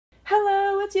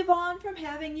it's Yvonne from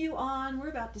Having You On. We're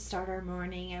about to start our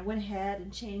morning. I went ahead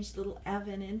and changed little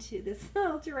Evan into this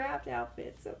little giraffe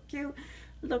outfit. So cute.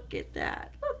 Look at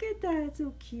that. Look at that.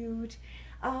 So cute.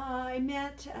 I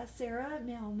met Sarah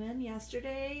Melman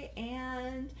yesterday,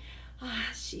 and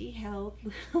she held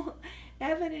little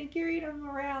Evan and carried him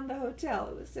around the hotel.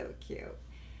 It was so cute.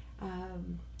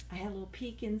 I had a little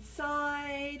peek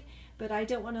inside, but I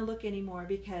don't want to look anymore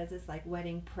because it's like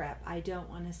wedding prep. I don't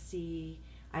want to see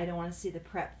the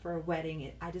prep for a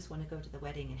wedding. I just want to go to the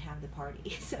wedding and have the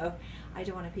party. So I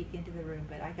don't want to peek into the room,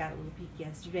 but I got a little peek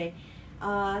yesterday.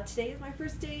 Today is my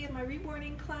first day of my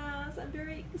Reborning class. I'm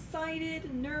very excited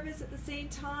and nervous at the same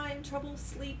time. Trouble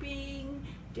sleeping,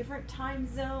 different time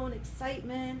zone,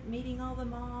 excitement, meeting all the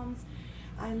moms.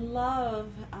 I love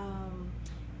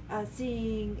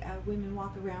seeing women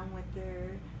walk around with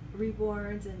their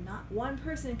reborns, and not one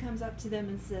person comes up to them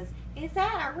and says, "Is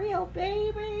that a real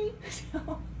baby?"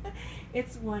 So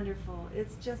it's wonderful.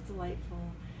 It's just delightful.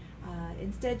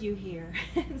 Instead you hear,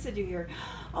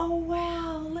 "Oh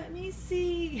wow, let me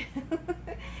see."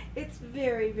 It's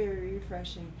very, very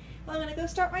refreshing. Well, I'm gonna go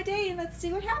start my day and let's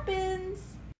see what happens.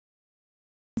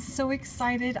 So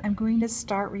excited. I'm going to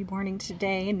start reborning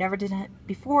today. Never did it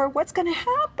before. What's gonna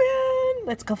happen?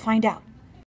 Let's go find out.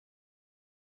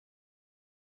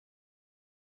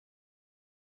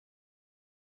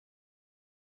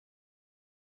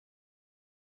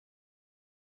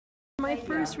 My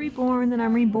first reborn that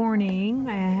I'm reborning.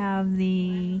 I have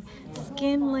the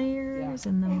skin layers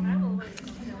and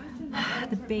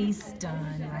the base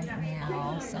done right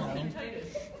now, so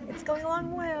it's going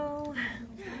along well.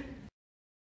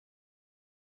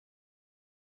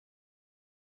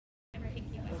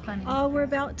 We're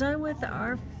about done with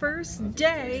our first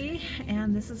day,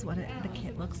 and this is what the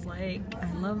kit looks like.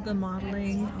 I love the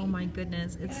modeling. Oh my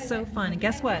goodness, it's so fun. And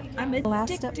guess what? I'm addicted.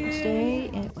 Last step today,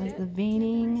 it was the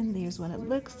veining, and there's what it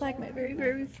looks like. My very,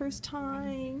 very first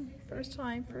time. First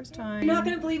time. You're not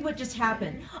gonna believe what just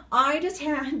happened. I just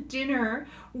had dinner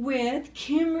with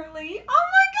Kymberlee. Oh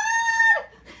my God!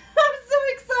 I'm so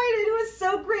excited. It was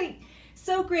so great.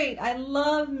 So great. I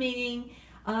love meeting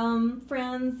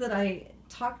friends that I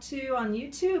talk to on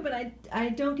YouTube, but I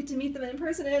don't get to meet them in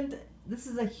person, and this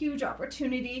is a huge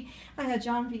opportunity. I had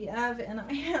John V. Ev, and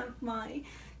I have my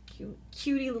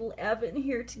cutie little Evan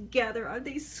here together. Aren't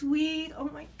they sweet? Oh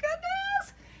my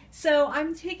goodness! So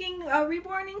I'm taking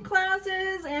reborning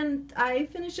classes, and I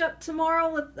finish up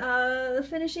tomorrow with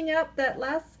finishing up that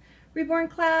last reborn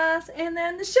class, and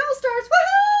then the show starts.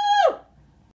 Woohoo!